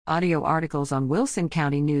Audio articles on Wilson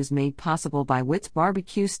County News made possible by Witt's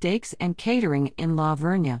Barbecue Steaks and Catering in La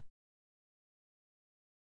Vernia.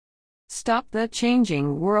 Stop the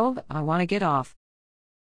changing world, I want to get off.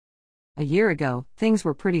 A year ago, things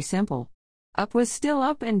were pretty simple. Up was still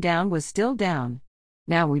up and down was still down.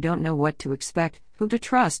 Now we don't know what to expect, who to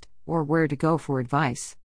trust, or where to go for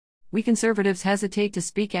advice. We conservatives hesitate to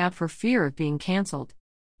speak out for fear of being canceled.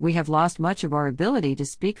 We have lost much of our ability to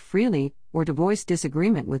speak freely or to voice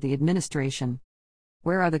disagreement with the administration.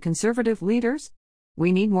 Where are the conservative leaders?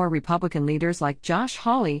 We need more Republican leaders like Josh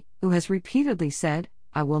Hawley, who has repeatedly said,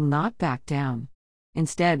 "I will not back down."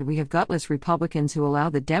 Instead, we have gutless Republicans who allow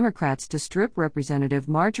the Democrats to strip Representative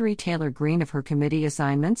Marjorie Taylor Greene of her committee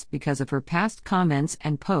assignments because of her past comments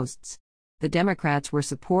and posts. The Democrats were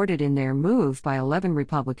supported in their move by 11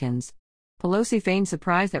 Republicans. Pelosi feigned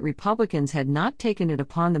surprise that Republicans had not taken it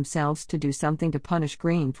upon themselves to do something to punish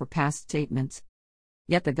Greene for past statements.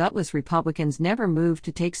 Yet the gutless Republicans never moved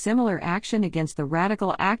to take similar action against the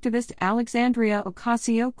radical activist Alexandria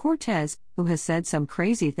Ocasio-Cortez, who has said some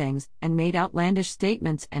crazy things and made outlandish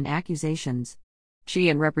statements and accusations. She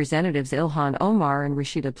and Representatives Ilhan Omar and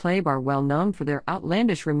Rashida Tlaib are well known for their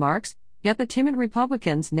outlandish remarks, yet the timid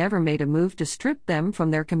Republicans never made a move to strip them from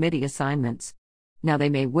their committee assignments. Now they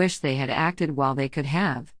may wish they had acted while they could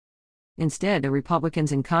have. Instead, the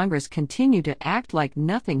Republicans in Congress continue to act like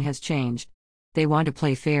nothing has changed. They want to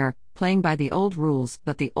play fair, playing by the old rules,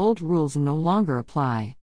 but the old rules no longer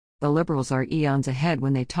apply. The liberals are eons ahead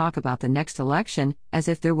when they talk about the next election, as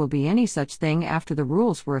if there will be any such thing after the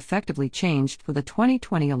rules were effectively changed for the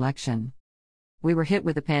 2020 election. We were hit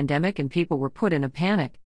with a pandemic and people were put in a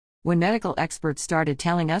panic. When medical experts started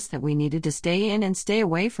telling us that we needed to stay in and stay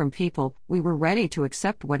away from people, we were ready to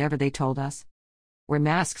accept whatever they told us. Wear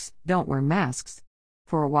masks, don't wear masks.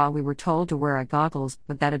 For a while we were told to wear goggles,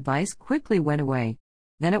 but that advice quickly went away.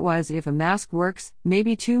 Then it was, if a mask works,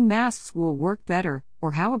 maybe 2 masks will work better,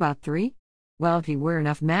 or how about 3? Well, if you wear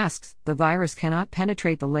enough masks, the virus cannot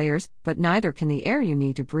penetrate the layers, but neither can the air you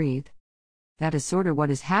need to breathe. That is sort of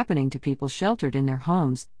what is happening to people sheltered in their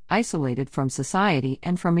homes, isolated from society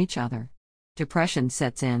and from each other. Depression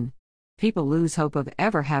sets in. People lose hope of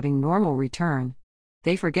ever having normal return.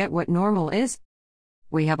 They forget what normal is.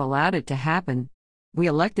 We have allowed it to happen. We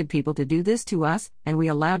elected people to do this to us, and we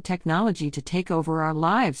allowed technology to take over our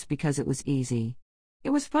lives because it was easy.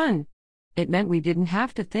 It was fun. It meant we didn't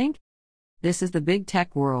have to think. This is the big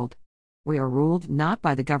tech world. We are ruled not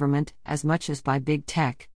by the government as much as by big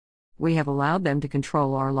tech. We have allowed them to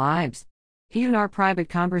control our lives. Even our private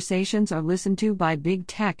conversations are listened to by big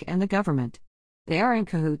tech and the government. They are in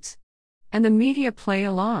cahoots. And the media play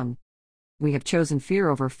along. We have chosen fear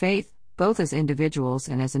over faith, both as individuals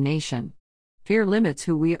and as a nation. Fear limits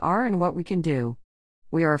who we are and what we can do.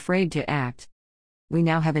 We are afraid to act. We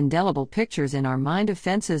now have indelible pictures in our mind of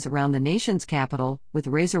fences around the nation's capital, with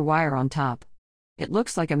razor wire on top. It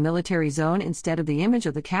looks like a military zone instead of the image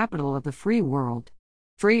of the capital of the free world.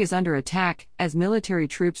 Free is under attack, as military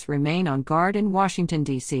troops remain on guard in Washington,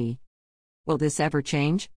 D.C. Will this ever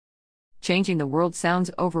change? Changing the world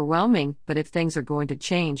sounds overwhelming, but if things are going to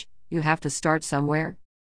change, you have to start somewhere.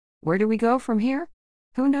 Where do we go from here?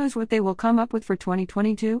 Who knows what they will come up with for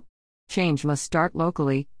 2022? Change must start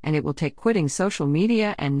locally, and it will take quitting social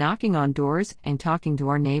media and knocking on doors and talking to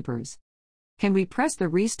our neighbors. Can we press the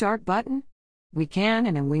restart button? We can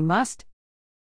and we must.